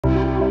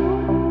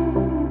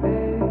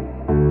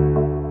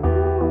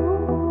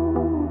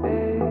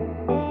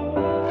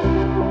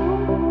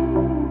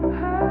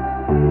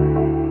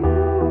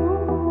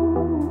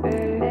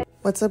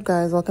What's up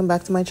guys, welcome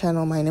back to my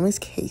channel. My name is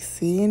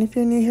Casey and if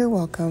you're new here,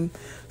 welcome.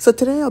 So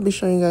today I'll be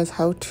showing you guys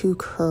how to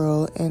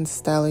curl and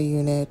style a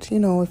unit. You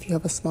know, if you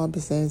have a small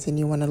business and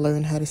you want to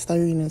learn how to style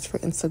your units for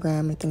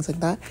Instagram and things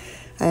like that,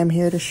 I am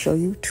here to show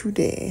you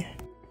today.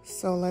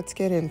 So let's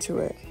get into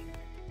it.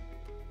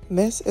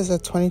 This is a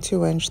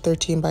 22-inch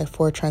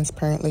 13x4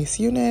 transparent lace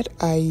unit.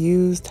 I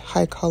used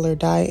HiColor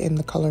dye in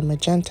the color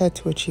Magenta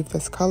to achieve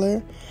this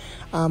color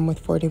with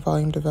 40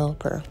 volume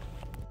developer.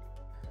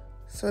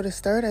 So to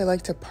start, I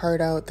like to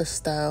part out the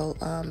style,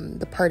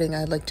 the parting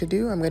I'd like to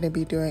do. I'm going to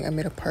be doing a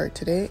middle part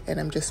today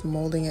and I'm just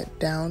molding it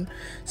down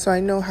so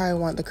I know how I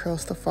want the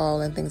curls to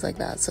fall and things like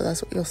that. So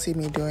that's what you'll see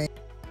me doing.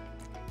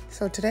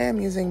 So today I'm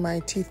using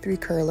my T3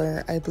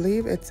 curler. I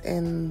believe it's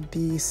in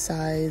the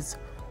size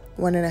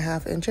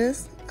 1.5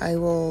 inches. I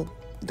will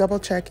double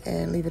check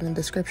and leave it in the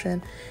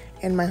description.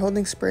 And my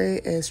holding spray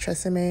is Tré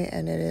Semme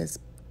and it is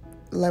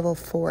level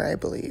 4, I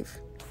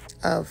believe,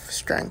 of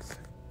strength.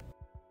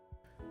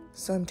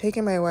 So I'm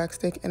taking my wax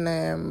stick and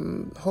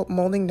I'm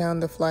molding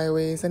down the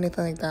flyaways,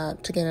 anything like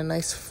that, to get a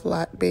nice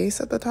flat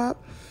base at the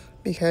top,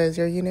 because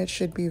your unit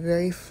should be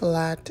very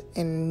flat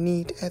and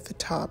neat at the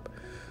top.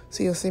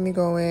 So you'll see me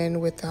go in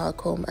with the hot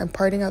comb. I'm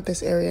parting out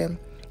this area.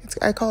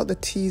 I call it the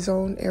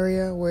T-zone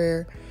area,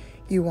 where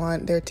you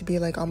want there to be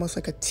like almost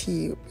like a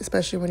T,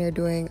 especially when you're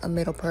doing a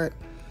middle part,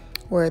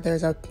 where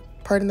there's a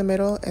part in the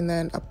middle and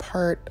then a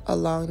part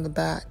along the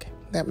back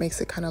that makes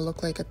it kind of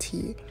look like a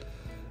T.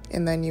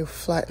 And then you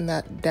flatten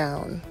that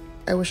down.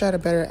 I wish I had a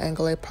better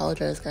angle. I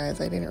apologize guys,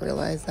 I didn't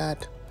realize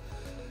that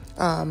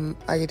I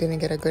didn't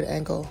get a good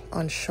angle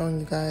on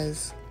showing you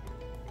guys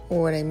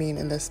what I mean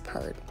in this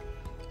part.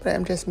 But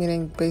I'm just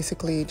meaning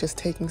basically just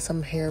taking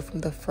some hair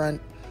from the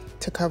front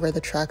to cover the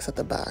tracks at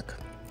the back.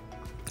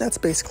 That's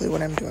basically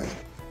what I'm doing.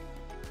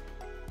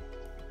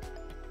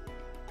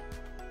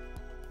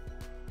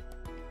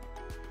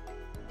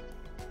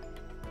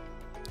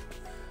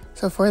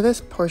 So for this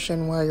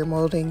portion while you're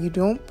molding, you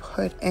don't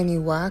put any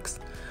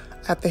wax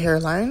at the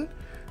hairline,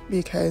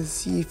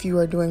 because if you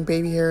are doing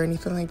baby hair or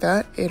anything like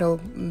that, it'll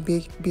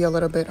be a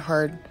little bit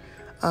hard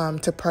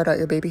to part out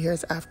your baby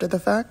hairs after the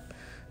fact.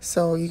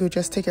 So you could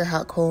just take your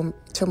hot comb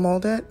to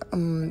mold it.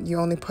 You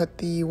only put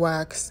the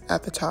wax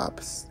at the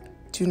tops.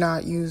 Do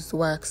not use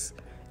wax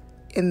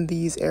in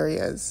these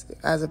areas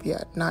as of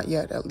yet. Not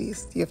yet, at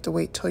least. You have to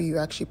wait till you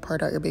actually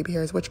part out your baby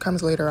hairs, which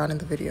comes later on in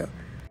the video.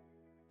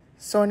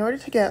 So in order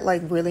to get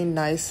like really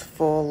nice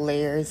full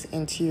layers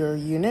into your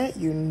unit,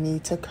 you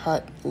need to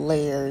cut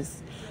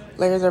layers.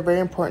 Layers are very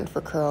important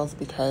for curls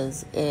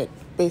because it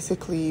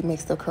basically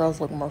makes the curls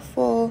look more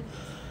full,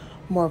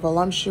 more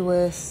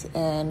voluptuous,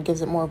 and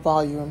gives it more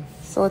volume.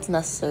 So it's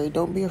necessary.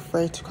 Don't be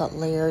afraid to cut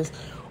layers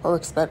or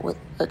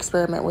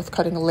experiment with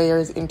cutting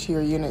layers into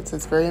your units.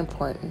 It's very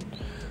important.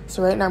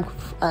 So right now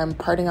I'm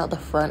parting out the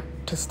front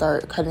to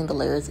start cutting the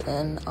layers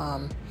in.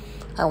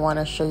 I want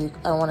to show you,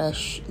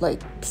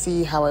 like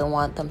see how I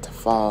want them to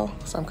fall.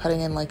 So I'm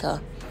cutting in like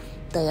a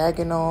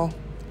diagonal.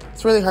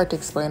 It's really hard to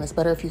explain. It's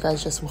better if you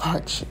guys just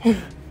watch.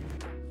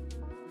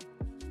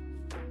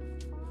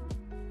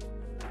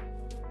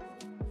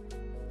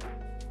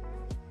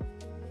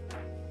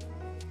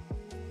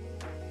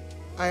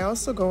 I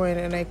also go in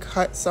and I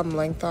cut some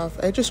length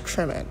off. I just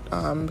trim it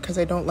because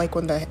I don't like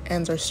when the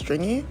ends are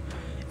stringy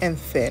and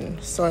thin.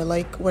 So I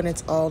like when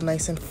it's all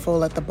nice and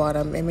full at the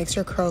bottom. It makes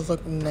your curls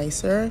look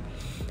nicer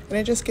and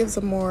it just gives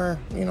a more,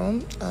 you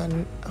know,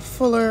 a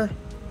fuller,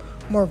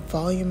 more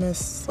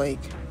voluminous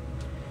like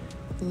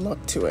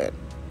look to it.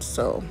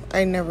 So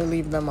I never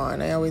leave them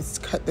on. I always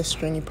cut the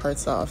stringy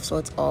parts off so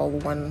it's all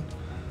one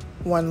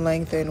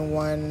length and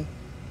one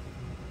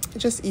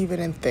just even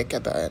and thick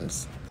at the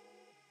ends.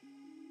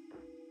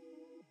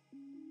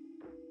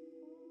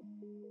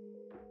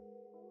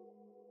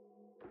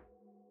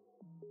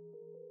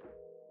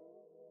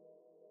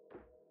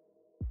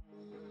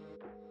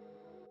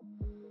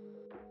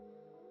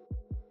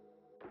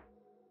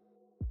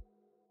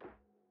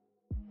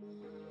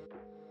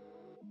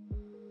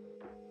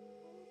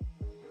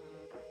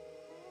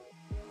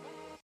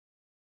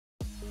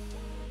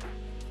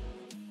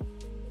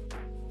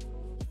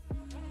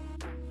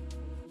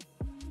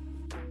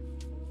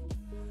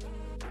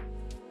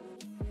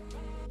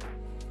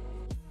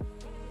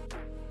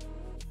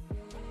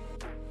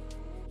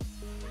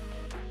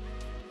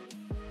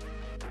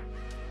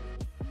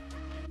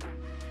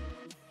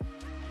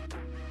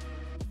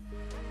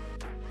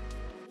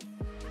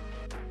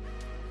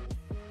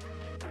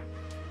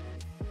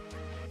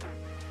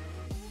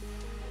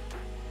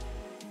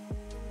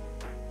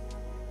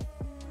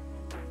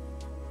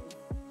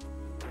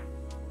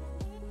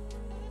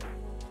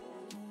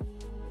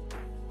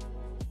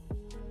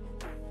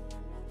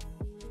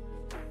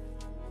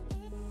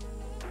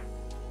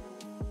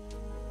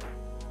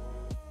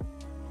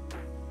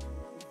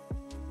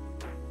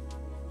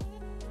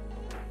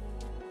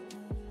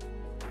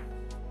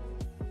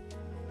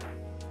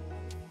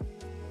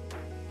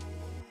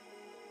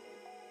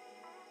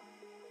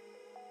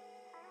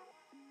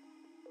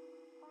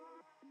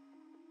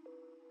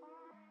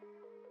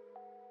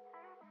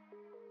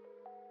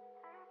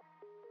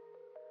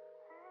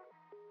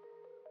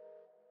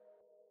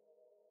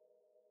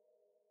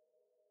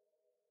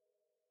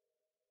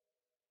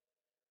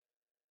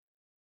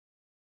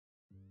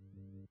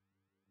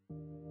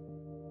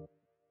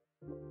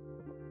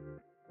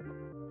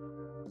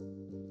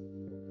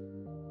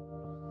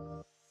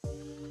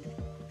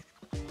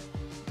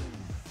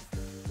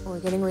 We're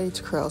getting ready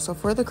to curl. So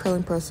for the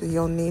curling process,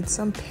 you'll need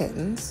some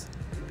pins.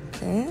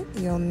 Okay,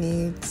 you'll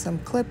need some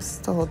clips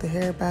to hold the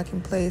hair back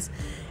in place,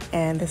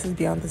 and this is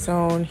Beyond the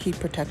Zone heat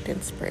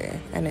protectant spray,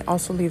 and it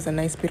also leaves a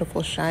nice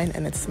beautiful shine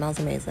and it smells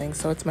amazing.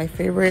 So it's my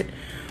favorite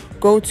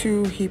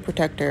go-to heat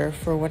protector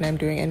for when I'm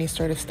doing any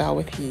sort of style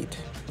with heat.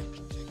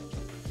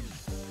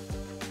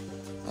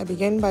 I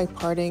begin by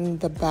parting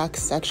the back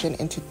section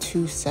into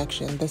 2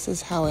 sections. This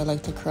is how I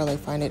like to curl. I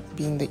find it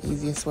being the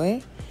easiest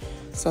way.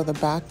 So the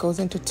back goes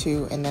into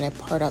 2, and then I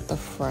part out the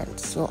front.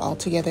 So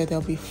altogether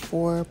there'll be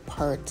 4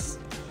 parts.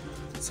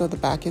 So the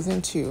back is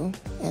in 2,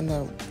 and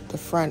the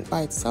front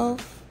by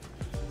itself,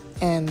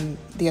 and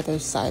the other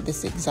side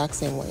this exact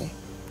same way.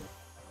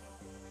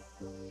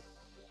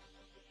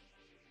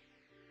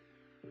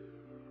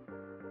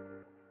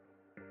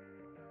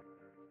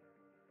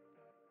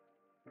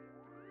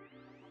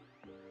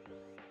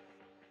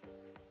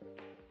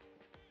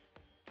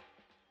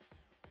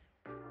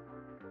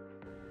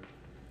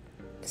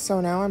 So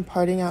now I'm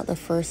parting out the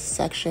first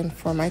section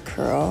for my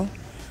curl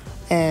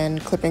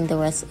and clipping the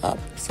rest up.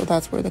 So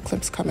that's where the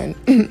clips come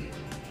in.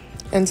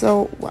 And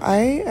so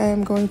I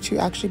am going to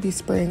actually be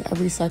spraying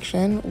every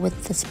section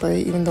with the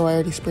spray, even though I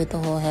already sprayed the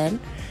whole head,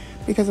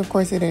 because of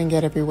course it didn't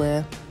get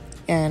everywhere.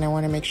 And I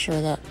want to make sure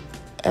that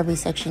every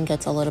section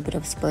gets a little bit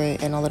of spray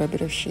and a little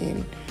bit of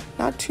sheen.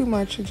 Not too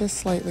much, just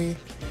slightly.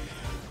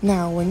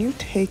 Now, when you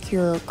take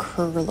your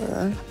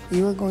curler,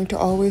 you are going to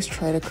always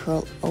try to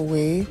curl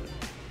away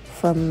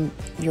from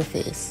your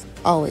face,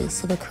 always.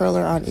 So the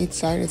curler on each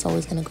side is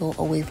always going to go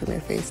away from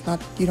your face. Not,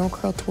 you don't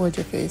curl towards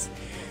your face.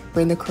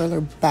 Bring the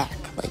curler back,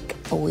 like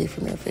away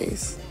from your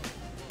face.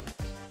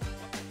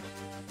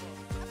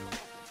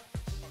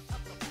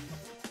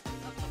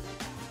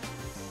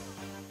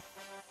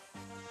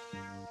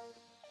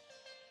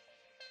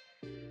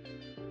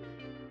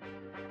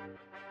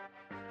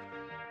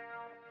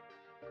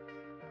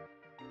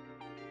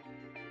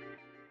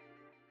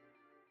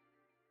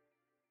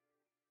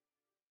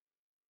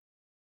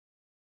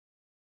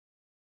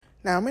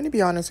 Now I'm going to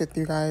be honest with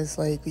you guys,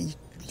 like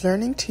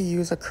learning to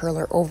use a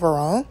curler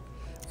overall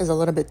is a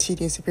little bit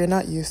tedious. If you're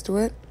not used to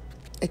it,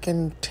 it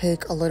can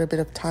take a little bit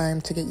of time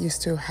to get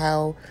used to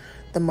how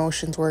the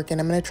motions work,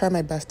 and I'm going to try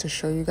my best to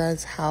show you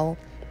guys how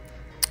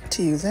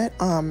to use it.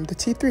 The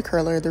T3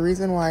 curler, the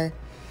reason why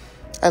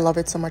I love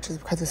it so much is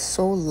because it's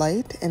so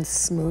light and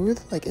smooth.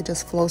 Like it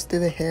just flows through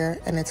the hair,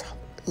 and it's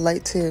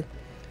light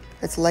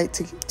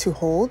to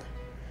hold,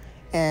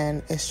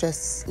 and it's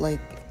just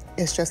like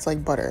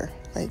butter.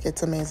 Like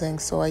it's amazing.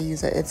 So I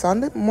use it. It's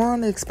more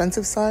on the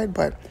expensive side,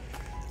 but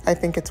I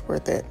think it's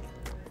worth it.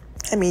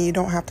 I mean, you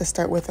don't have to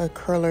start with a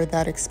curler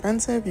that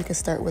expensive. You can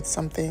start with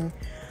something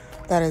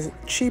that is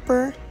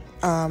cheaper,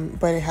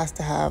 but it has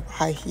to have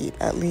high heat.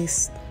 At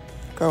least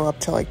go up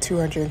to like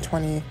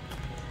 220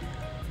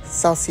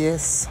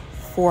 Celsius,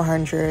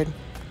 400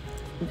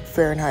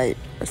 Fahrenheit,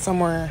 or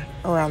somewhere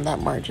around that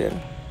margin.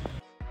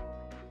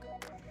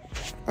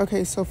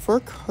 Okay, so for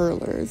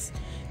curlers,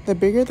 the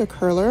bigger the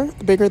curler,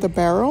 the bigger the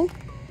barrel,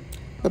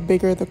 the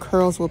bigger the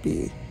curls will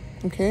be.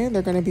 Okay,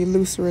 they're going to be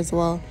looser as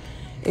well.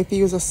 If you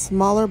use a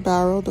smaller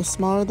barrel, the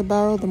smaller the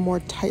barrel, the more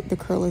tight the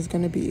curl is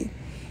going to be.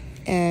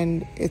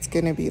 And it's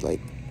going to be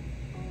like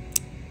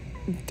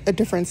a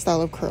different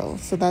style of curl.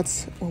 So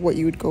that's what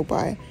you would go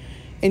by.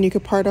 And you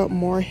could part out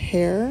more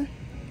hair,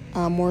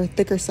 more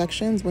thicker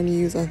sections when you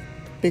use a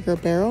bigger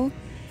barrel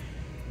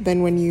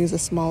than when you use a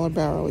smaller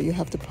barrel. You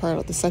have to part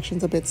out the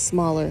sections a bit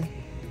smaller.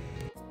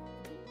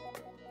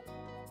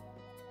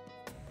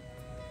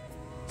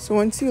 So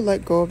once you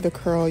let go of the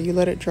curl, you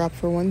let it drop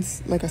for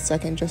like a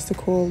second just to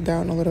cool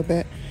down a little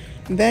bit.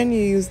 Then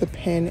you use the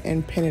pin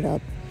and pin it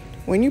up.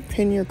 When you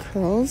pin your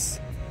curls,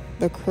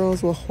 the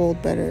curls will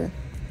hold better.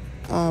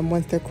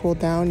 Once they're cooled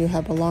down, you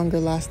have a longer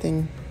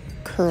lasting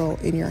curl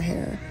in your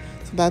hair.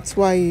 So that's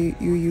why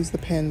you use the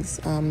pins.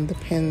 The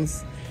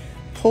pins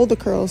hold the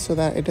curl so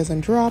that it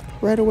doesn't drop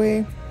right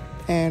away.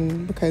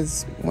 And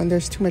because when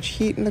there's too much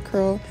heat in the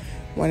curl,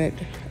 when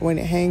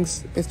it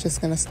hangs, it's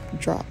just gonna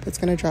drop. It's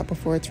gonna drop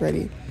before it's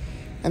ready.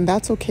 And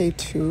that's okay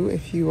too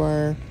if you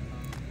are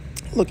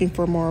looking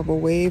for more of a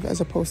wave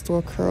as opposed to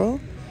a curl.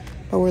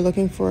 But we're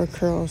looking for a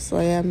curl, so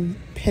I am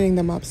pinning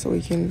them up so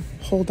we can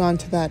hold on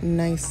to that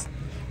nice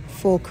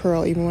full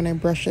curl even when I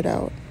brush it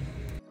out.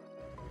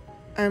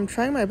 I'm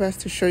trying my best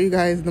to show you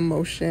guys the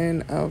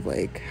motion of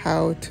like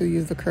how to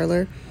use the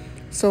curler.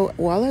 So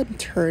while I'm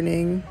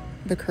turning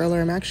the curler,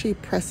 I'm actually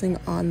pressing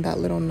on that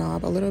little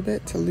knob a little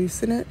bit to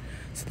loosen it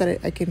so that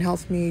it can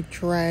help me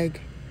drag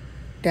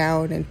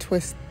down and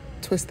twist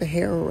the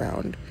hair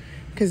around.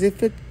 Because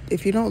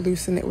if you don't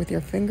loosen it with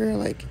your finger,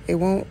 like it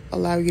won't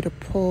allow you to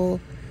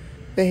pull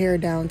the hair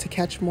down to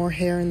catch more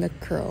hair in the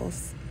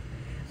curls.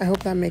 I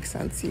hope that makes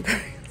sense, you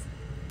guys.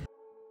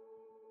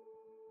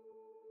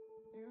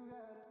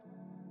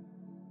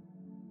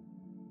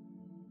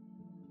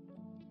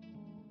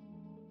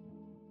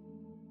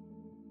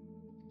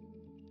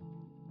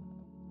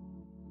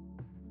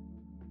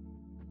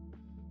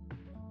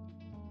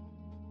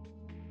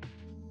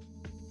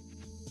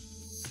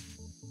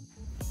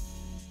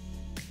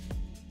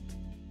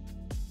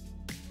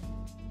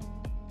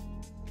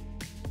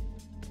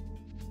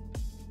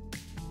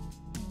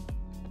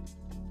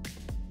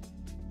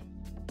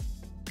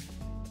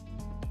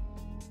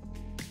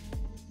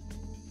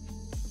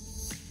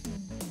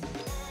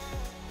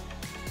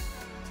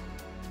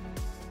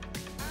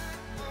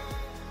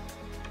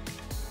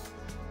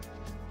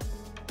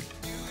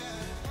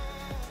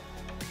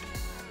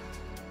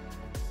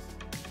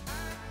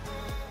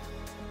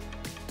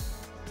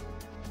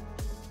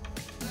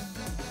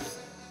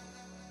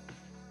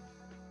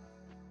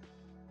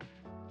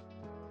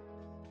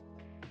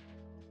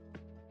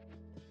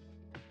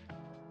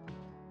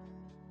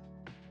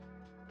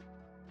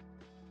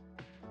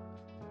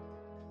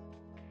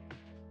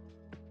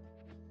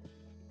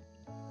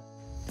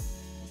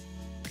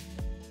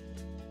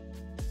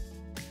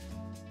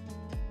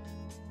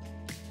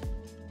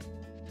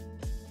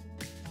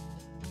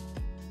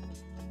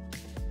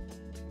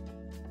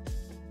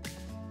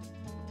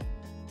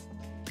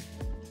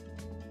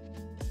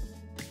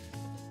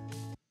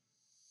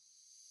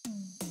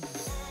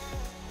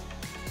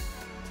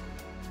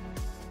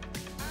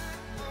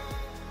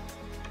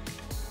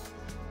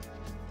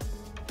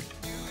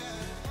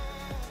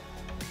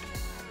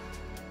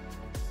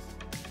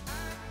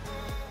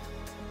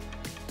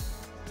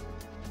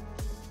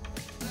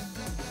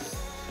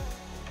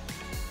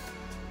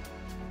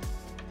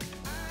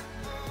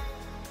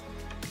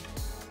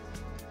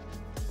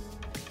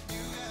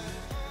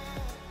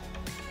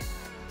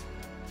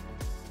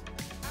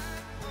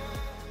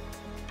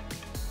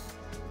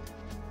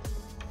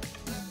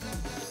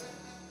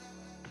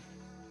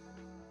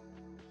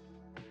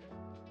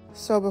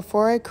 So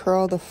before I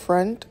curl the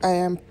front, I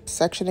am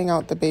sectioning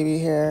out the baby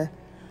hair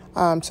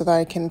so that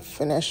I can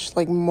finish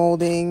like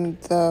molding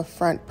the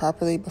front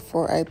properly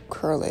before I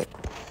curl it.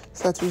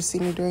 So that's what you see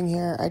me doing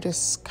here. I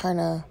just kind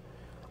of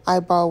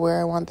eyeball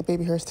where I want the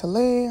baby hairs to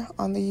lay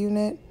on the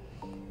unit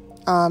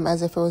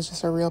as if it was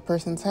just a real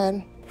person's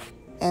head.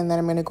 And then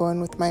I'm going to go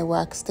in with my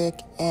wax stick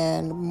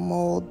and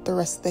mold the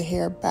rest of the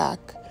hair back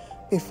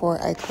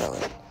before I curl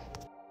it.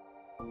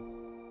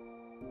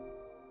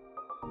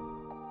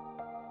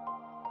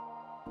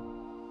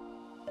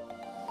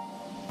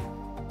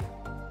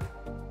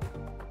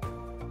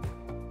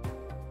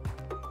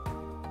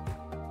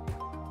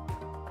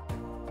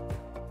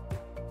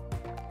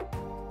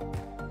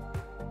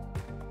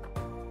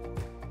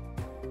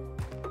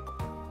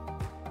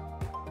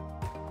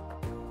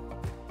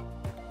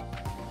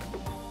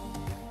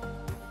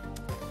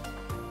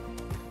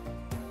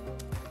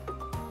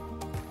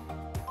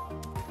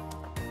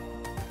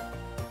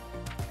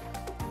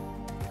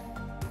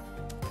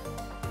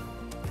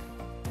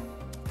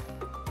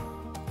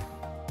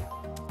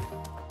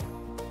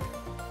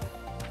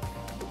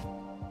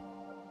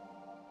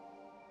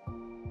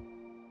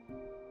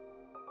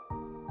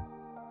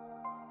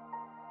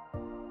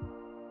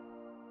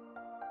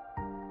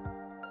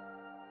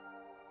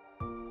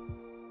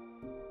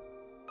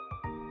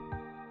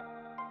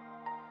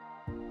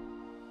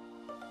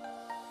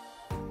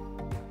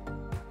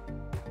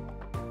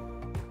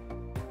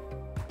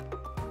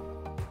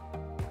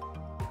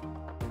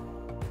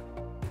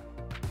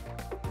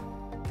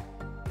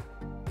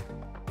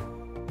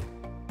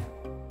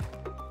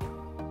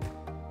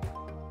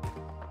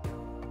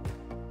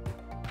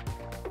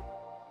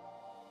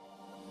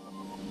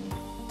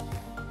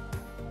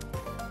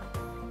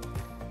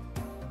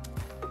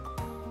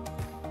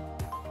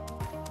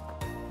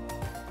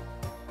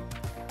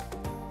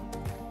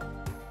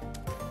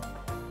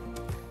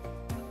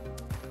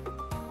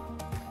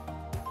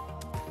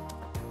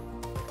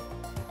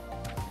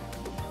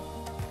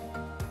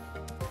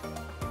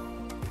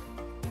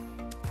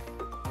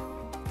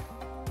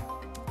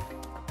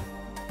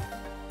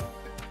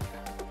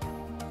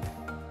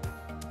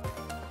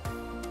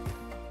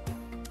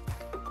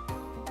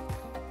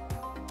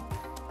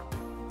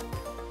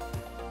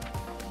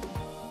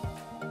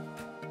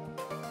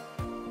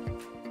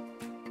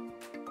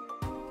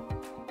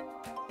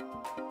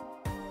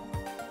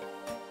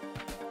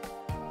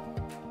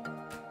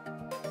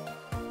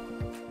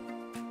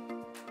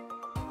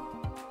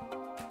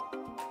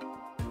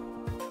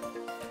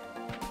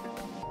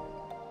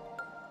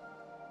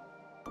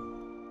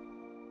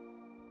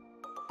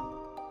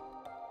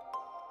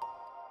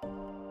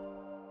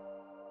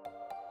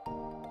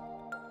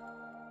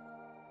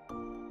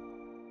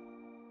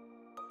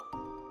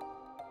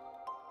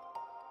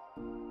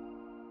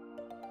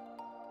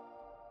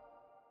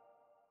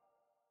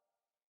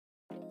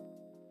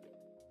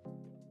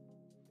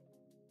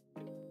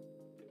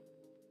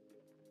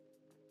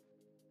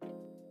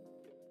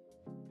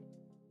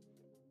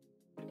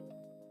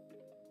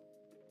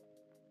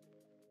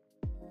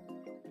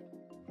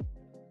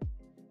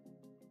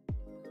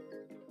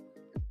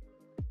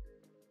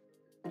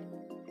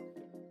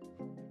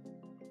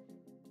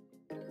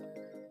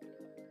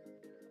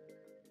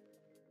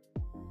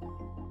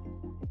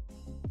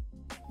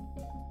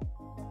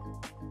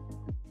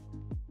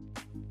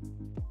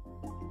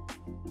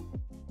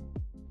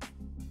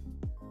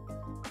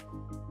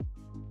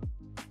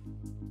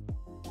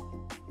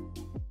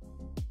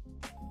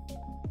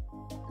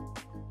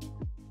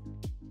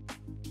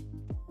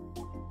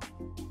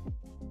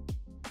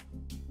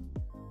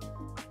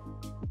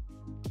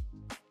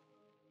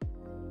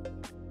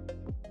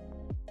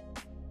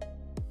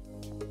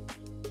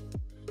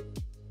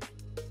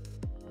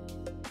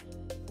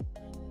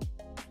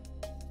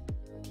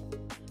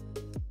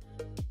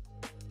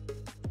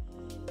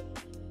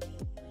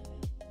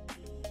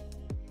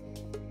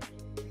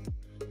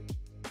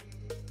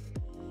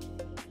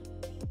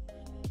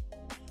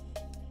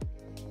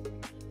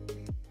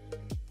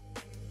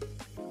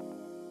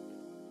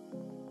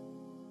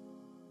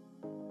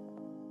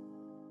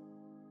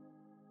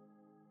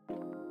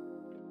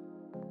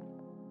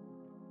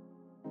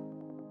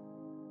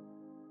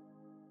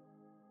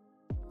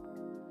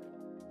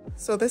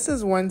 So this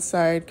is one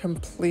side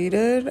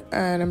completed,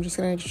 and I'm just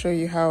going to show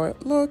you how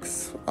it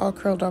looks all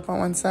curled up on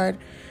one side.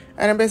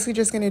 And I'm basically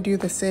just going to do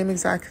the same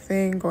exact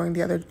thing going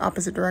the other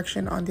opposite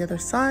direction on the other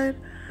side.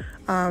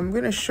 I'm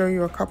going to show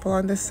you a couple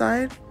on this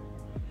side.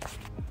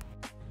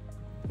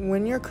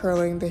 When you're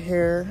curling the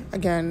hair,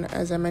 again,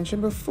 as I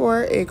mentioned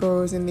before, it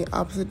goes in the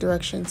opposite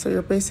direction. So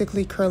you're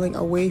basically curling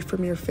away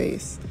from your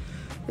face.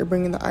 You're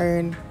bringing the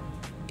iron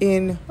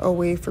in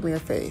away from your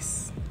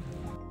face.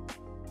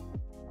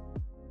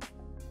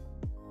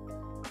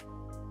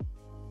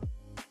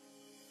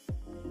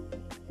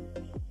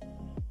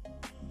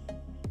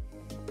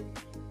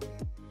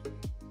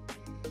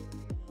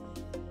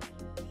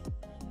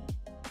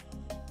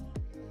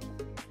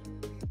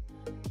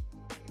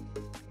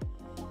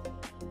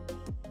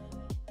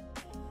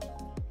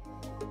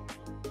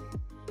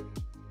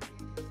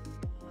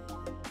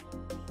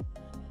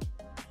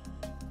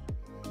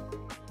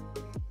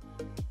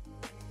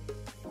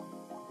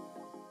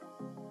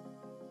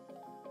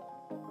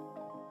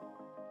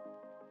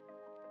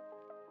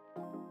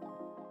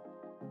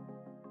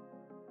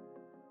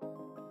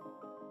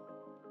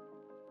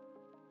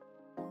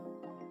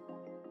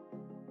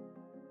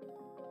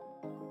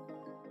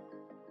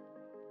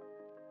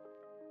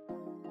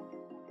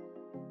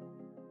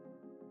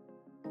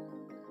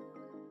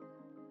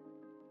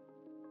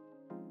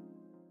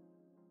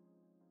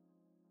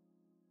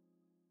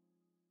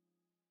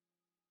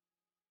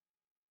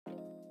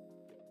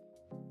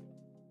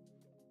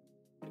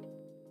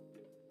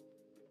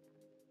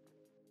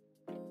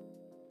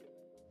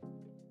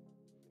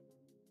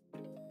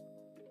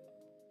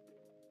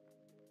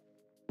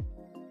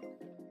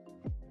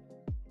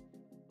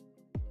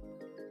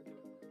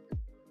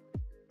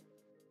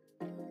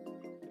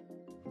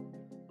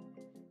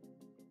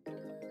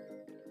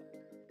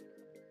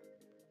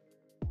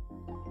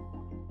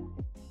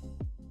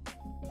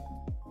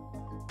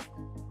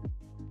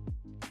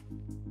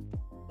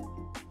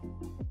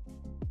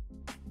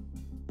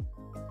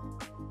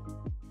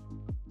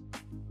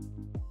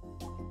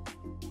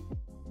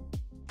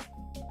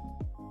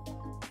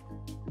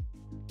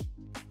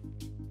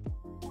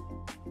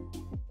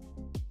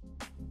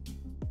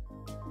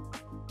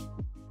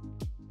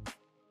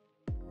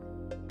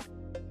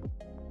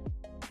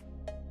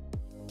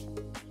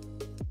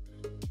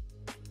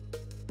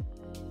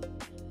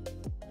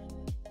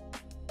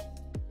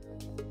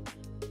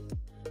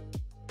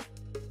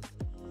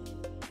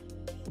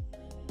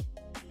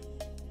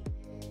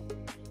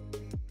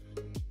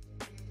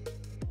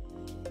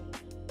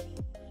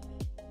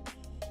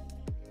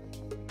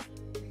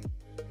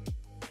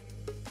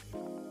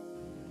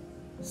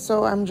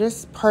 So I'm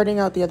just parting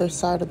out the other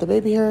side of the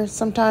baby hair.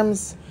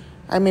 Sometimes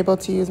I'm able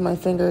to use my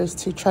fingers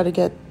to try to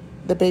get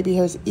the baby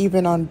hairs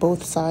even on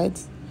both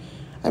sides.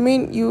 I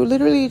mean, you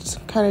literally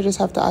kind of just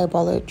have to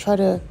eyeball it. Try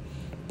to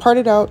part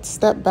it out,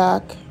 step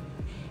back,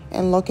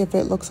 and look if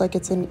it looks like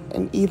it's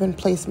an even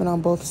placement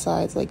on both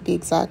sides, like the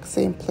exact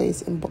same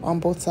place on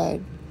both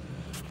sides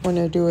when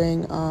you're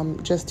doing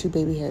just two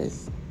baby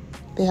hairs.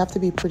 They have to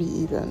be pretty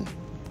even.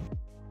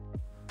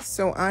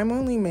 So I'm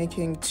only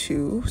making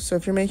two. So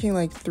if you're making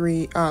like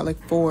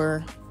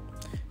four,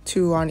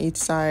 two on each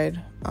side,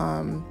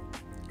 and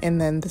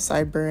then the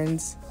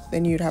sideburns,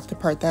 then you'd have to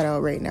part that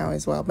out right now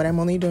as well. But I'm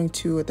only doing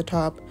two at the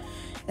top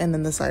and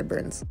then the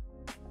sideburns.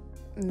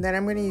 And then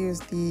I'm going to use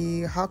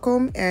the hot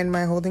comb and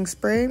my holding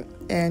spray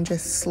and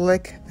just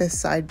slick this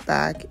side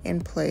back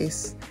in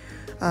place,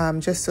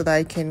 just so that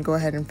I can go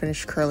ahead and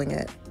finish curling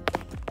it.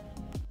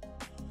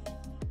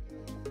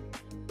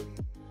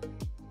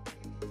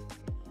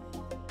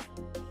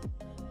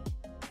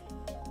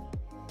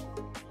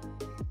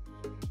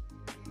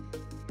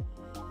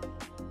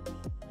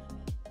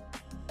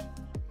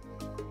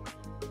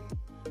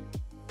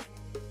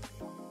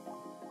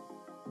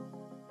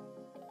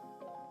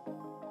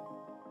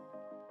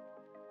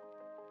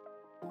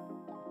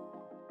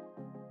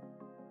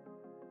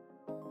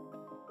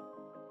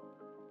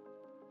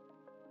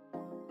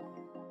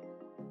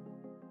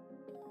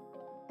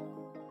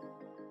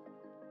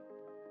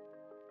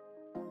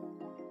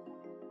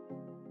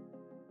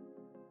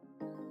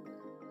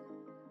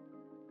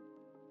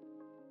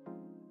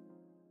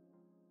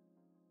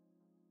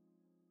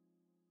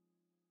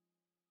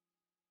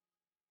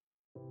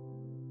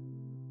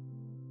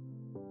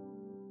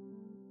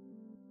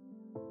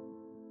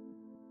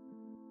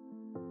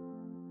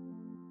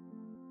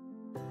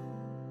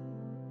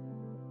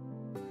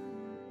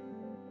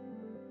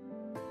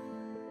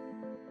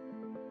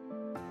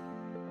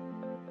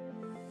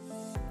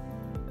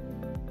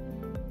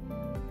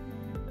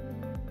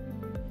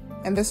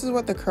 And this is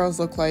what the curls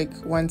look like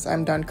once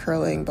I'm done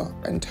curling the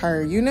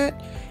entire unit.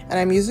 And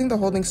I'm using the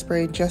holding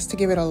spray just to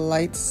give it a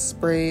light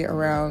spray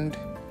around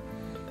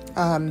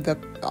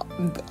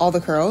all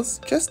the curls,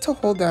 just to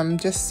hold them,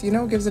 just, you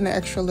know, gives it an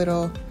extra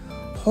little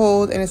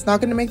hold. And it's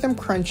not going to make them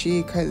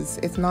crunchy because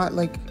it's not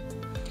like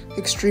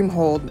extreme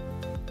hold.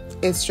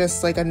 It's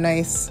just like a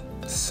nice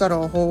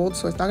subtle hold.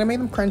 So it's not going to make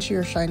them crunchy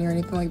or shiny or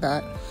anything like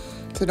that.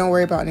 So don't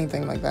worry about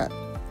anything like that.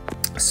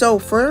 So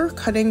for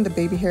cutting the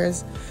baby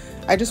hairs,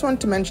 I just wanted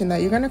to mention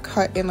that you're going to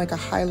cut in like a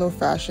high-low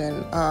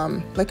fashion,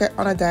 on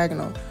a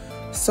diagonal.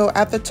 So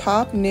at the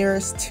top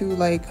nearest to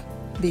like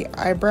the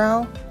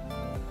eyebrow,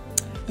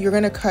 you're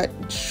going to cut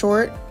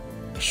shorter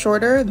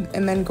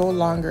and then go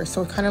longer.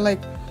 So kind of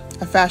like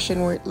a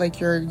fashion where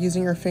like you're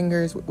using your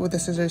fingers with the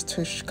scissors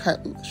to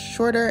cut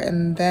shorter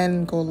and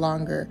then go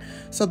longer.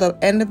 So the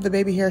end of the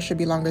baby hair should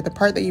be longer. The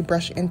part that you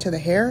brush into the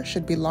hair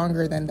should be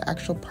longer than the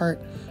actual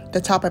part,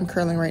 the top I'm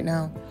curling right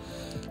now.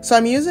 So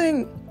I'm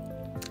using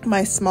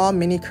my small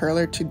mini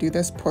curler to do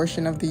this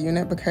portion of the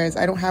unit because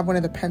I don't have one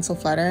of the pencil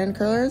flat iron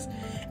curlers,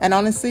 and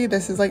honestly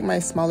this is like my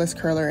smallest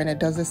curler and it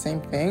does the same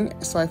thing,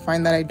 so I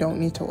find that I don't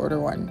need to order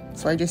one,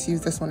 so I just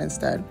use this one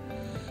instead.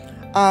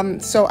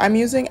 So I'm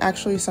using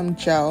actually some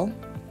gel.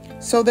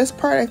 So this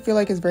part I feel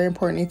like is very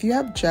important. If you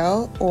have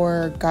gel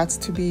or the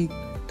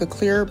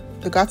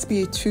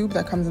Got2b tube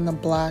that comes in the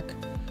black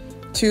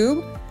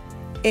tube,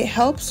 it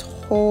helps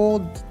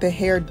hold the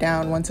hair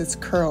down once it's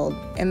curled,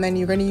 and then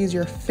you're going to use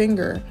your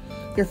finger.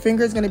 Your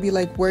finger is going to be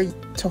like where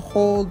to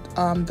hold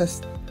the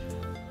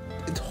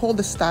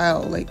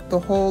style, like the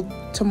hold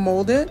to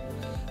mold it.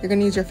 You're going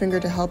to use your finger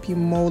to help you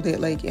mold it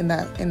like in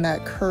that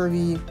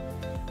curvy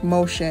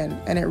motion,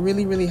 and it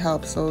really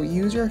helps. So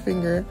use your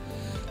finger.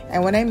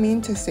 And when I mean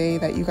to say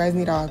that you guys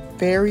need a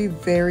very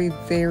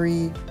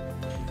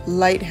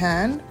light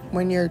hand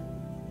when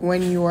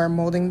you are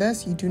molding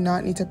this, you do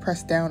not need to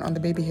press down on the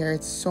baby hair.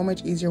 It's so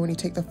much easier when you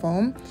take the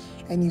foam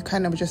and you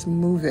kind of just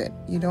move it.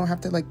 You don't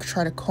have to like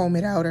try to comb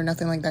it out or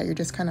nothing like that. You're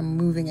just kind of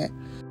moving it.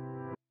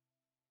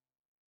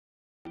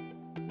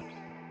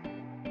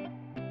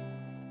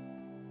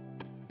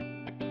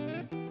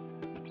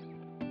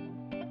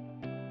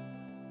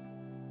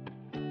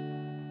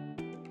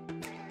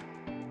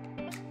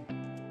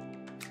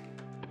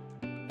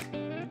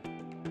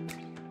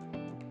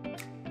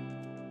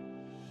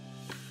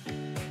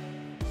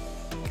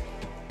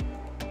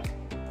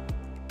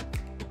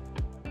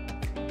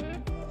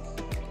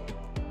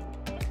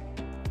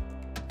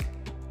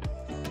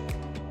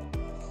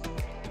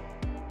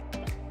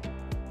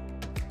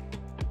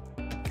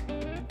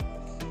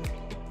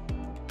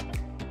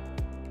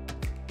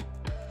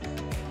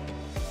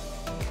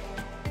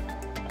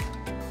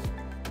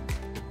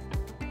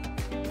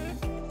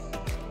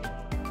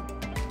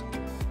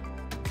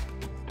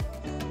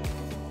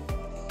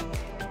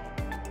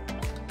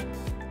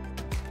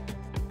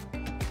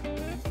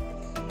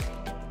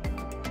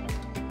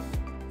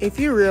 If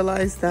you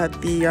realize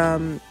that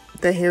the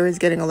hair is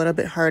getting a little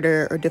bit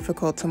harder or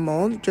difficult to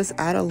mold, just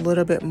add a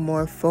little bit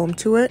more foam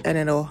to it, and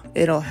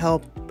it'll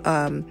help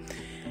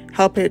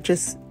it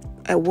just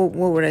what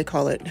would I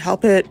call it?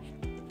 Help it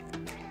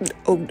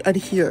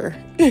adhere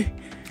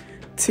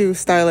to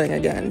styling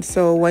again.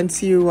 So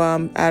once you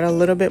add a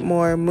little bit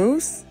more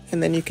mousse,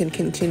 and then you can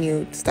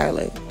continue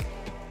styling.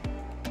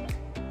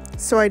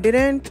 So I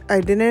didn't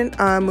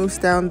mousse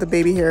down the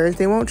baby hairs.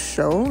 They won't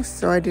show,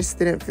 so I just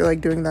didn't feel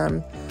like doing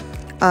them.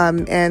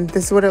 And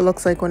this is what it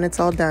looks like when it's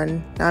all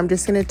done. Now I'm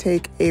just gonna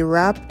take a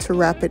wrap to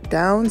wrap it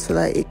down so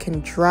that it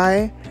can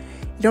dry.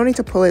 You don't need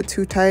to pull it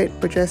too tight,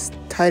 but just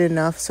tight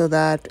enough so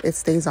that it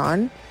stays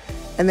on.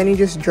 And then you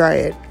just dry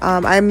it.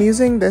 I'm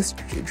using this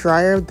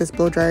dryer, this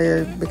blow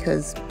dryer,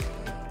 because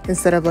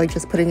instead of like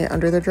just putting it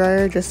under the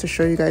dryer, just to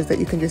show you guys that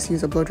you can just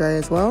use a blow dryer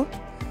as well.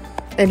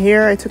 And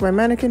here I took my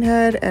mannequin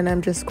head and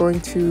I'm just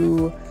going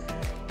to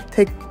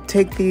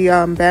take the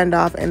band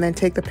off and then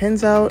take the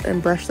pins out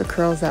and brush the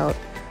curls out.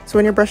 So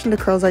when you're brushing the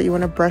curls out, you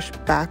want to brush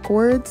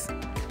backwards.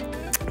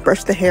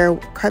 Brush the hair,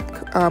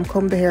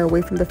 comb the hair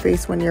away from the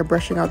face when you're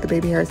brushing out the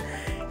baby hairs.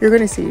 You're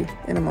going to see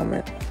in a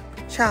moment.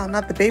 Child,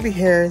 not the baby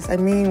hairs. I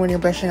mean when you're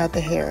brushing out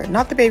the hair,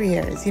 not the baby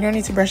hairs. You don't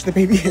need to brush the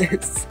baby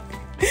hairs.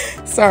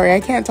 Sorry, I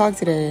can't talk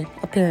today,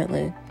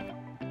 apparently.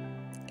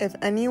 If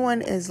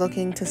anyone is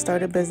looking to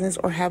start a business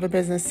or have a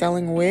business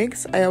selling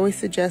wigs, I always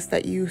suggest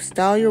that you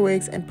style your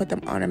wigs and put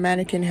them on a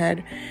mannequin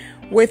head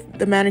with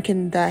the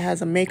mannequin that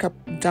has a makeup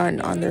done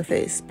on their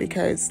face,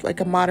 because like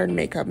a modern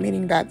makeup,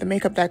 meaning that the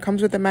makeup that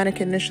comes with the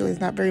mannequin initially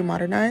is not very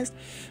modernized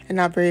and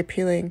not very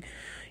appealing.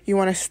 You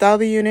want to style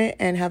the unit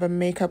and have a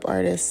makeup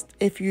artist.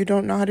 If you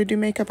don't know how to do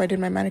makeup, I did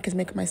my mannequin's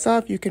makeup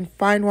myself. You can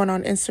find one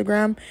on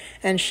Instagram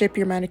and ship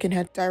your mannequin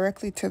head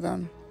directly to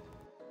them.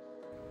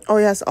 Oh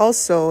yes,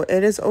 also,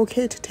 it is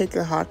okay to take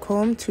your hot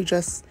comb to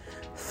just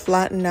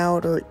flatten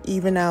out or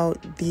even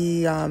out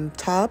the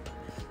top,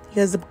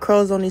 because the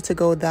curls don't need to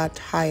go that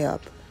high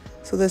up.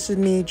 So this is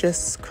me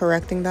just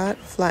correcting that,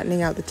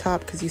 flattening out the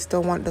top, because you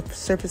still want the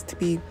surface to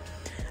be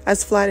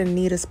as flat and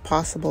neat as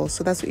possible.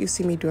 So that's what you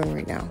see me doing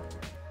right now.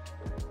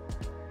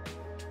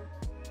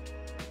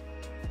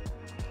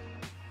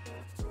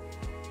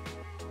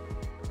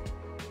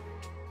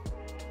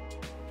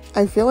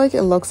 I feel like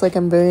it looks like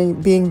I'm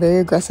being very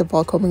aggressive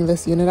while combing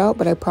this unit out,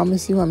 but I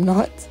promise you I'm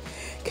not.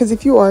 Because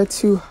if you are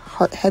too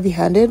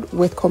heavy-handed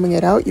with combing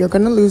it out, you're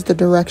going to lose the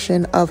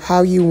direction of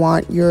how you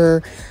want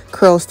your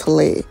curls to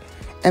lay.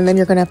 And then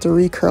you're going to have to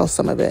recurl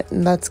some of it,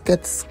 and that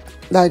gets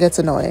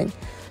annoying.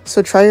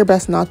 So try your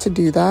best not to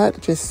do that.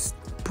 Just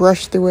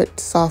brush through it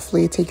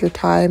softly, take your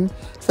time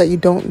so that you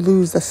don't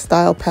lose the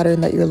style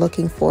pattern that you're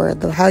looking for,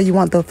 how you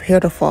want the hair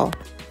to fall.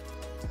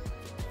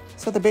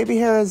 So the baby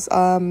hairs,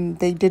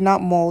 they did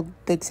not mold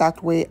the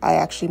exact way I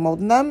actually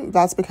molded them.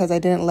 That's because I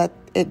didn't let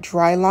it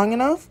dry long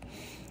enough.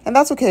 And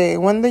that's okay.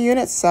 When the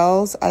unit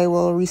sells, I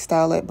will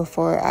restyle it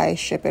before I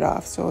ship it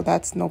off. So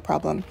that's no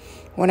problem.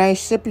 When I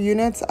ship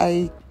units,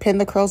 I pin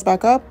the curls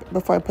back up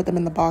before I put them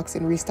in the box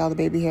and restyle the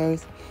baby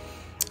hairs.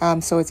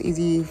 So it's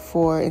easy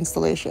for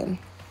installation.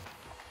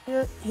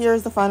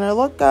 Here's the final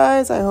look,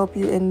 guys. I hope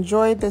you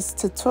enjoyed this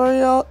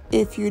tutorial.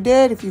 If you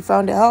did, if you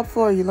found it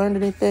helpful or you learned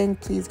anything,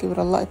 please give it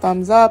a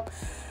thumbs up,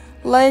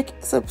 like,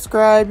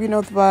 subscribe, you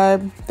know the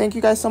vibe. Thank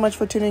you guys so much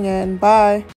for tuning in. Bye.